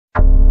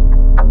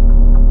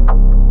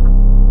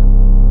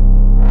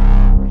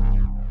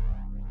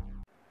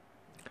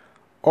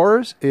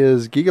Aorus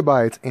is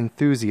Gigabyte's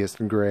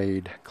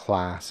enthusiast-grade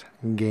class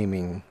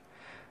gaming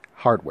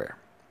hardware,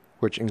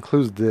 which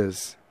includes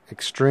this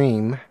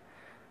extreme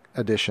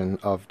edition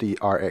of the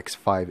RX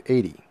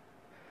 580.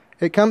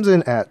 It comes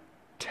in at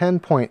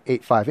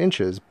 10.85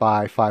 inches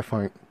by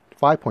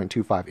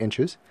 5.25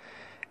 inches,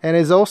 and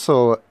is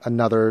also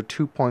another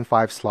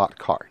 2.5 slot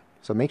card.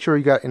 So make sure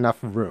you got enough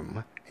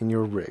room in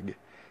your rig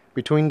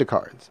between the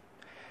cards.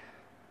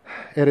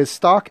 It is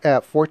stock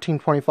at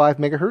 1425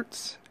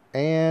 megahertz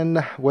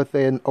and with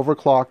an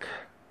overclock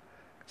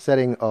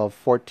setting of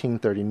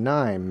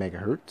 1439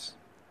 megahertz.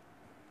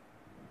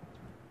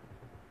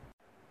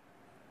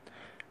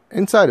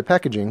 Inside the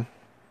packaging,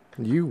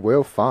 you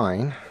will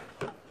find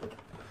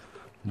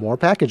more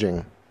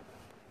packaging.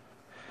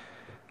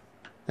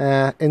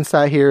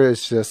 Inside here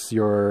is just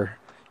your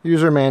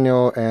user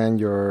manual and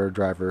your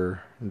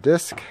driver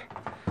disc.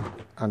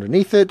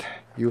 Underneath it,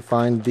 you'll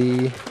find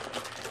the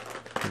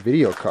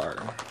video card.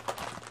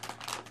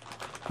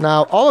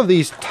 Now, all of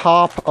these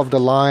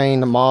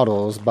top-of-the-line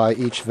models by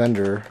each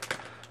vendor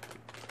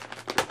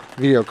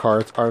video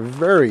cards are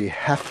very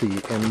hefty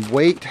in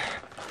weight.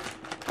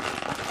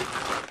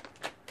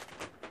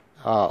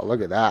 Oh,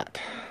 look at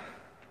that.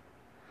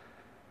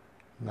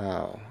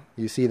 Now,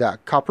 you see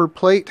that copper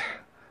plate?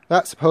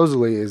 That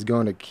supposedly is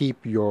going to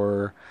keep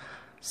your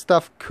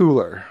stuff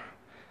cooler.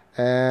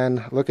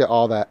 And look at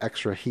all that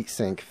extra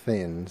heatsink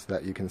fins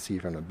that you can see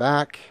from the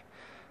back.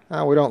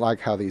 We don't like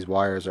how these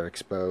wires are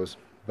exposed,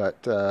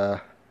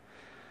 but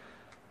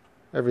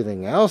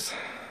everything else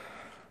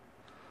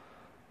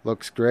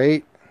looks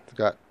great. It's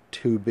got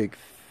two big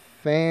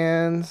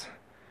fans.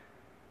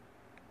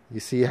 You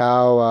see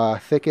how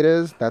thick it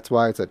is? That's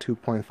why it's a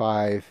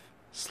 2.5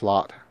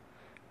 slot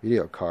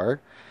video card.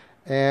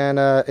 And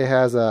it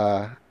has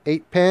a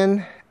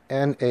 8-pin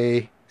and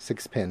a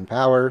 6-pin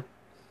power.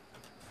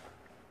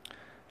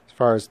 As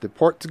far as the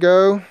ports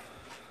go,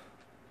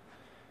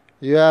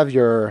 you have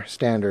your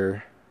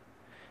standard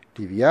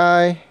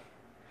DVI.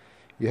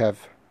 You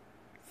have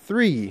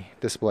 3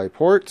 display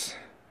ports.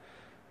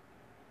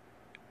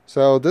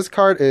 So this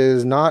card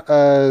is not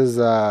as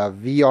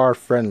VR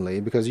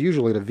friendly, because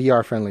usually the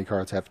VR friendly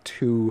cards have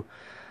 2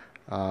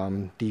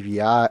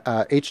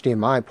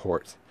 HDMI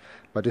ports,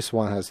 but this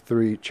one has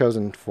 3,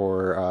 chosen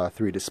for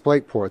 3 display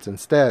ports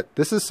instead.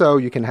 This is so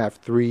you can have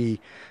 3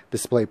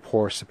 display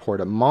port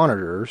supported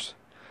monitors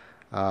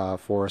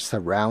for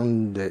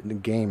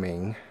surrounded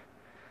gaming,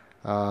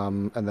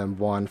 and then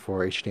 1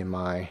 for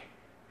HDMI.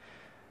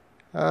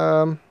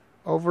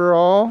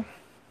 Overall,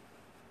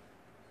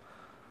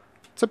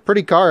 it's a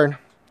pretty card.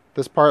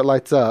 This part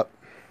lights up,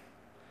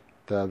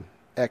 the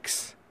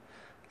X.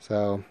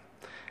 So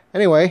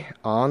anyway,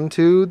 on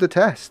to the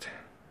test.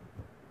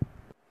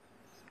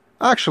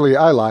 Actually,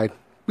 I lied.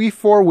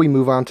 Before we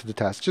move on to the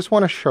test, just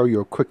want to show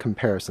you a quick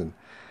comparison.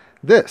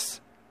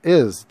 This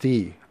is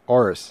the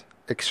Aorus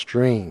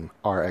Extreme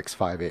RX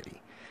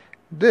 580.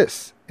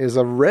 This is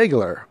a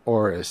regular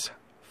Aorus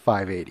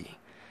 580.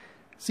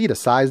 See the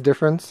size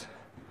difference?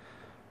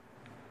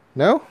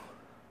 No?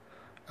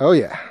 Oh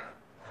yeah.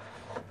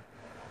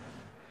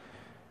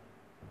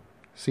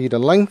 See the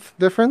length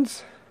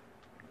difference?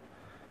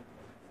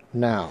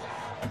 Now,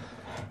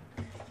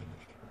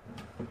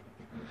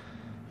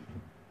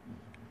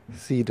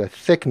 see the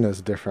thickness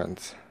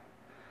difference.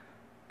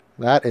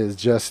 That is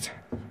just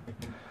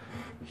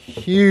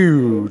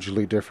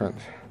hugely different.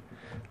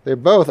 They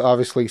both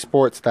obviously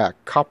sports that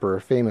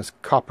famous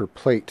copper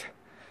plate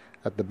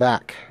at the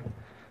back.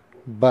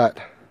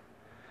 But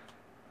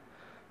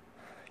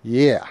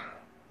yeah,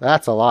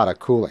 that's a lot of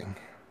cooling.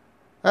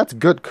 That's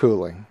good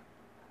cooling.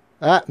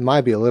 That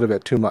might be a little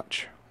bit too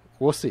much.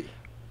 We'll see.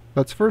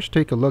 Let's first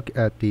take a look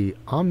at the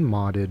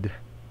unmodded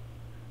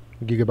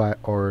Gigabyte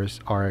Aorus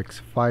RX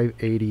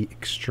 580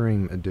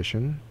 Extreme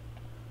Edition.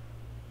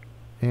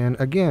 And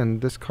again,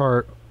 this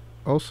card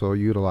also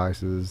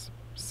utilizes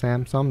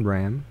Samsung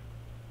RAM.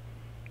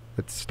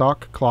 It's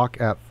stock clock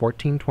at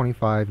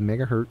 1425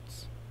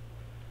 megahertz,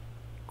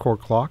 core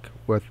clock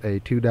with a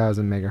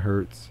 2000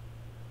 megahertz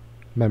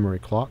memory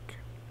clock.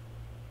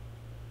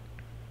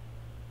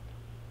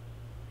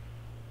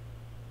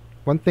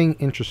 One thing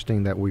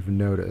interesting that we've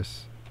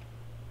noticed,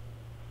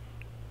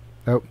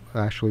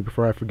 actually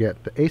before I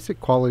forget, the ASIC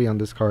quality on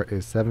this card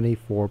is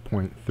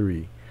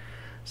 74.3.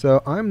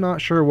 So I'm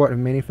not sure what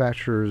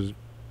manufacturers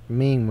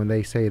mean when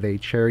they say they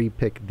cherry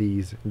pick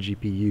these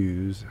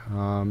GPUs.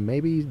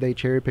 Maybe they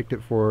cherry picked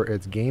it for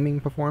its gaming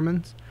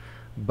performance,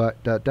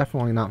 but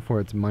definitely not for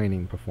its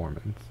mining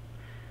performance.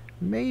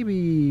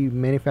 Maybe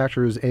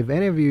manufacturers, if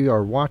any of you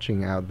are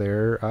watching out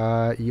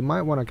there, you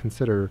might want to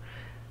consider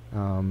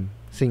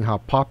seeing how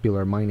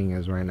popular mining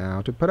is right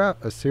now, to put out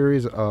a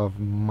series of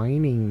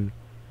mining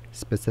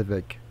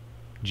specific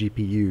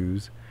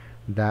GPUs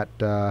that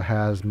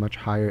has much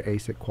higher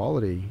ASIC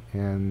quality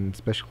and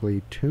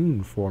specially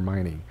tuned for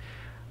mining.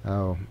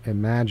 Oh,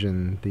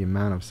 imagine the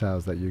amount of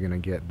cells that you're going to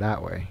get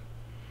that way.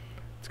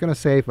 It's going to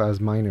save us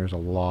miners a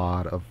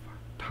lot of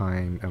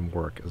time and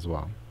work as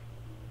well.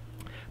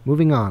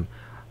 Moving on,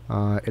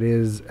 It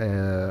is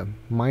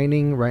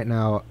mining right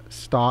now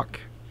stock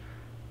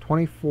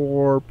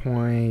 24.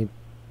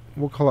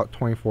 We'll call it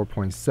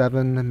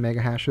 24.7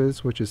 mega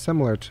hashes, which is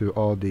similar to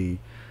all the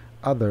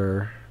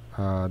other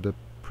the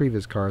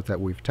previous cards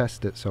that we've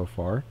tested so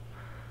far.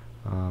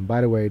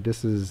 By the way,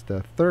 this is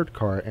the third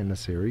card in the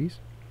series.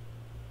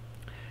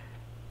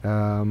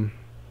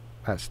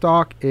 At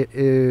stock, it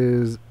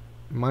is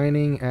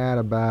mining at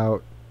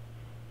about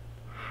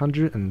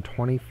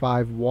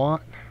 125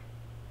 watt.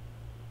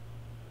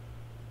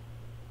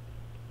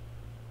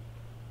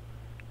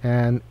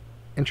 And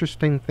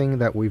interesting thing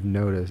that we've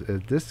noticed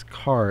is this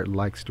card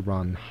likes to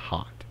run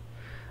hot.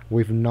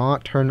 We've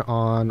not turned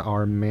on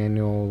our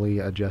manually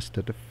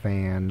adjusted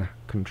fan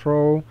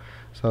control,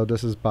 so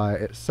this is by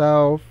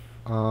itself.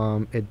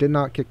 It did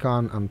not kick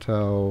on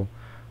until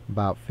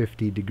about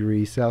 50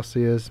 degrees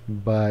Celsius,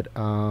 but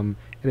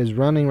it is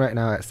running right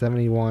now at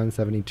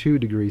 72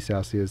 degrees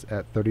Celsius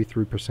at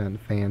 33%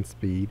 fan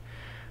speed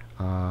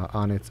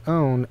on its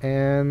own.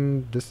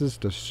 And this is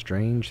the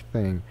strange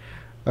thing.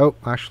 Oh,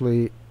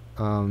 actually,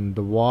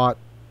 the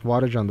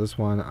wattage on this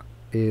one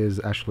is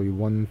actually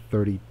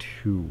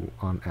 132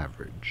 on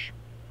average,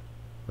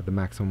 with a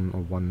maximum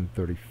of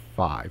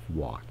 135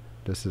 watt.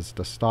 This is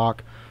the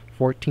stock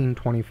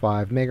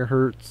 1425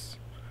 megahertz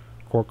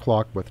core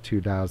clock with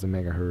 2000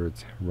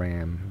 megahertz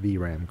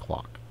VRAM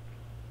clock.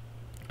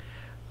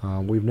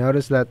 We've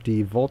noticed that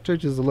the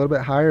voltage is a little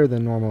bit higher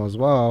than normal as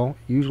well.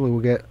 Usually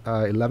we'll get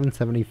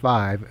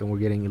 1175 and we're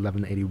getting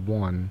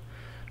 1181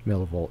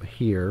 millivolt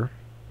here.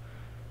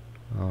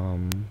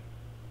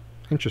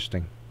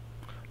 Interesting.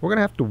 We're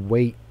gonna have to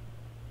weight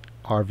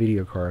our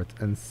video cards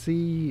and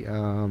see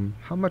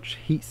how much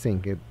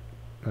heatsink it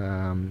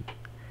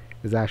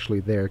is actually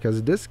there,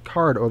 because this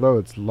card, although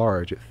it's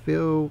large, it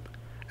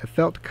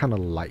felt kind of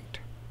light.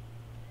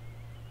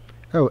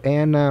 Oh,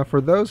 and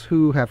for those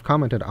who have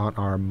commented on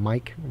our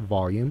mic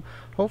volume,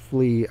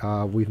 hopefully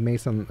we've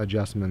made some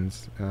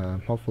adjustments.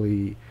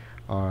 Hopefully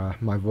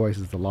my voice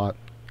is a lot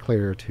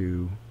clearer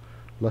to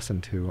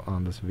listen to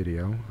on this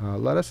video.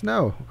 Let us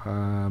know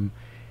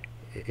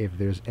if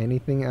there's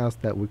anything else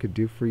that we could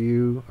do for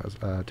you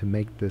to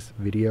make this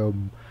video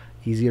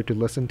easier to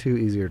listen to,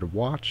 easier to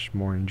watch,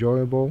 more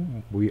enjoyable.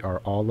 We are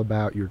all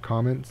about your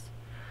comments.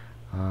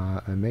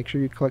 And make sure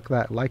you click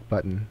that like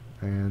button.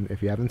 And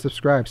if you haven't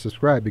subscribed,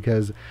 subscribe,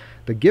 because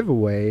the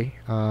giveaway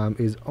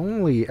is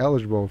only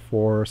eligible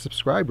for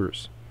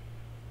subscribers.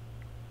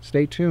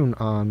 Stay tuned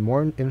on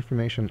more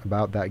information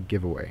about that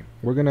giveaway.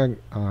 We're going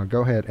to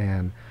go ahead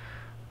and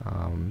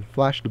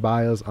flash the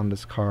BIOS on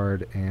this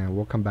card, and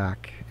we'll come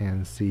back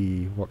and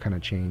see what kind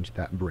of change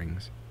that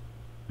brings.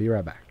 Be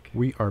right back.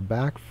 We are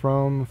back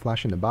from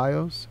flashing the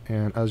BIOS,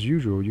 and as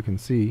usual you can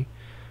see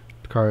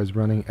the card is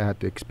running at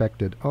the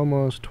expected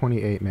almost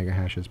 28 mega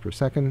hashes per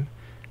second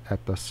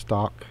at the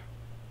stock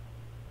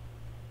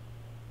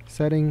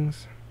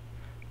settings.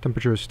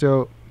 Temperature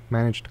still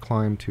managed to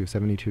climb to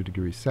 72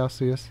 degrees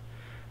Celsius,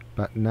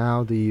 but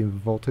now the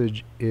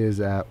voltage is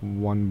at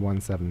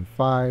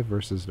 1175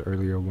 versus the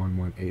earlier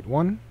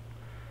 1181.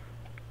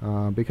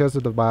 Because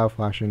of the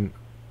bioflashing,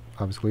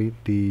 obviously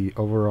the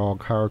overall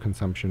power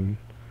consumption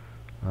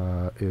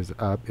is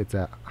up. It's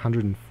at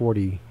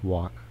 140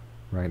 watt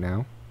right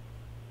now.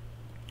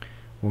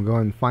 We'll go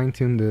and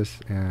fine-tune this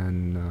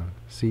and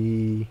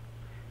see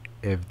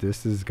if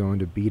this is going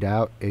to beat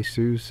out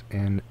ASUS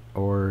and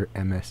or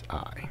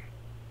MSI.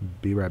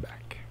 Be right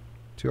back.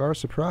 To our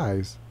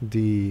surprise,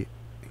 the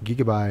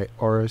GIGABYTE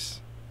AORUS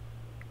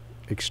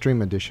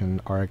Extreme Edition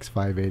RX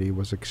 580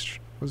 was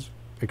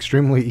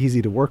extremely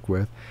easy to work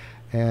with,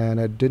 and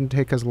it didn't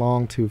take us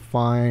long to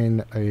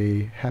find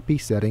a happy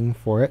setting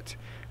for it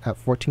at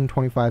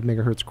 1425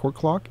 megahertz core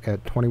clock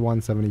at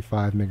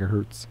 2175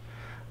 megahertz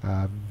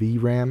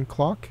VRAM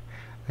clock,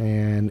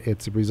 and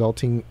it's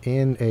resulting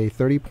in a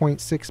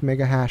 30.6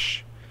 mega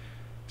hash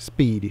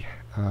speed,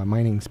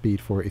 mining speed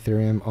for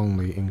Ethereum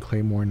only in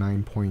Claymore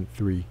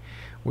 9.3.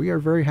 We are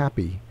very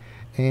happy.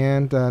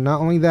 And not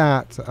only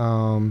that,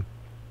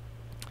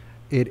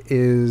 it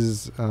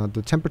is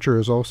the temperature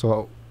is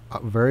also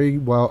very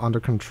well under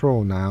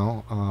control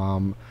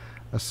now.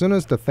 As soon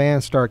as the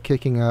fans start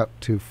kicking up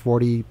to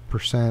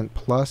 40%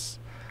 plus,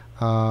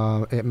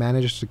 it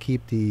manages to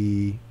keep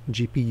the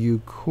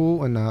GPU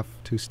cool enough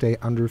to stay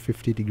under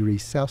 50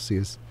 degrees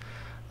Celsius,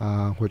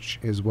 which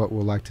is what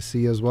we'll like to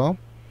see as well.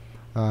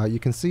 You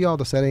can see all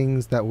the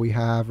settings that we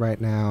have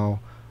right now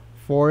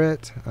for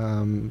it.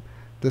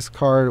 This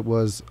card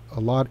was a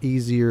lot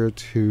easier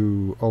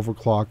to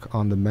overclock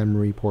on the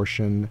memory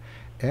portion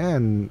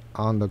and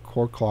on the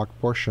core clock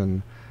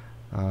portion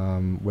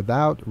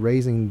without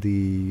raising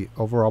the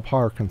overall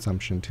power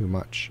consumption too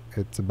much.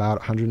 It's about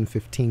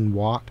 115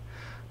 watt,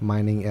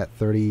 mining at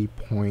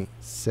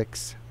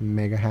 30.6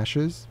 mega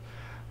hashes.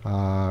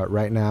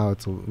 Right now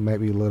it's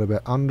maybe a little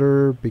bit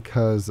under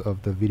because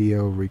of the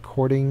video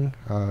recording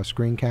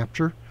screen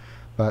capture.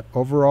 But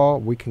overall,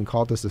 we can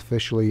call this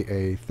officially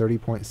a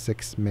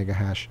 30.6 mega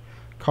hash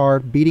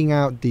card, beating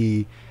out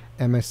the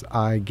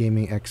MSI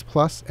Gaming X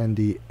Plus and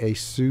the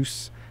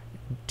ASUS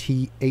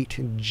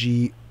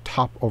T8G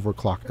top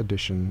overclock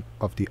edition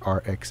of the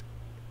RX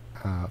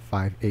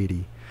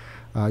 580.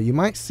 You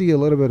might see a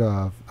little bit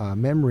of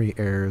memory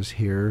errors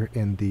here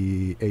in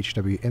the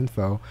HW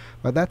info,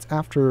 but that's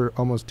after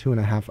almost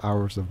 2.5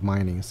 hours of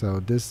mining,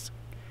 so this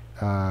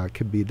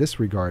could be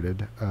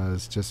disregarded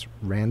as just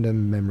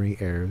random memory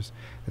errors.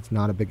 It's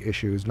not a big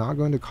issue. It's not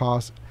going to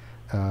cause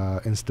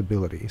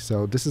instability.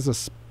 So this is a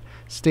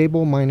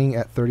stable mining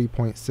at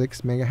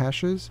 30.6 mega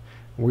hashes.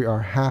 We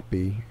are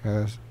happy.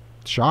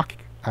 Shocked,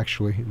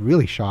 actually,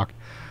 really shocked.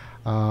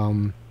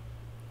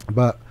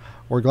 But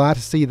we're glad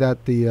to see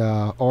that the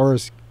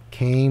Aorus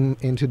came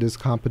into this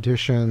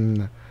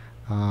competition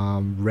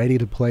ready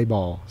to play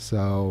ball.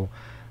 So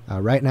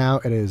right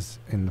now it is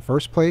in the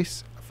first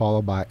place,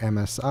 followed by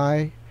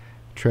MSI,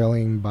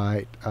 trailing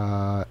by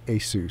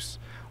ASUS.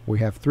 We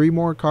have 3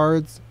 more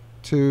cards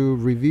to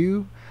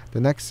review.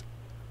 The next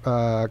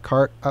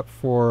card up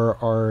for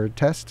our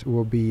test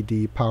will be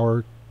the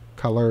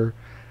PowerColor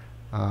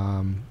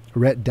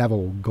Red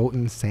Devil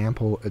Golden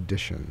Sample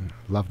Edition.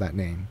 Love that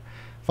name.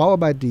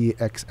 Followed by the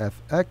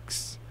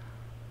XFX,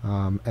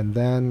 and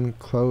then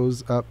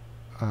close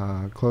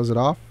it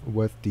off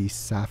with the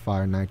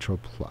Sapphire Nitro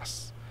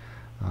Plus.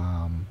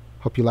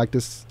 Hope you like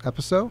this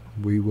episode.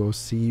 We will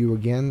see you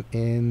again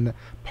in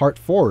part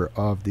 4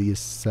 of the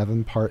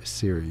 7-part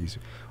series,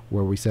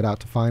 where we set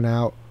out to find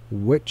out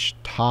which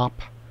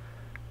top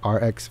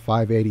RX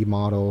 580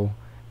 model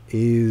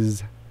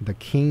is the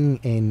king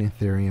in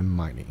Ethereum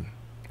mining.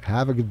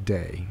 Have a good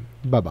day.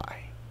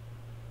 Bye-bye.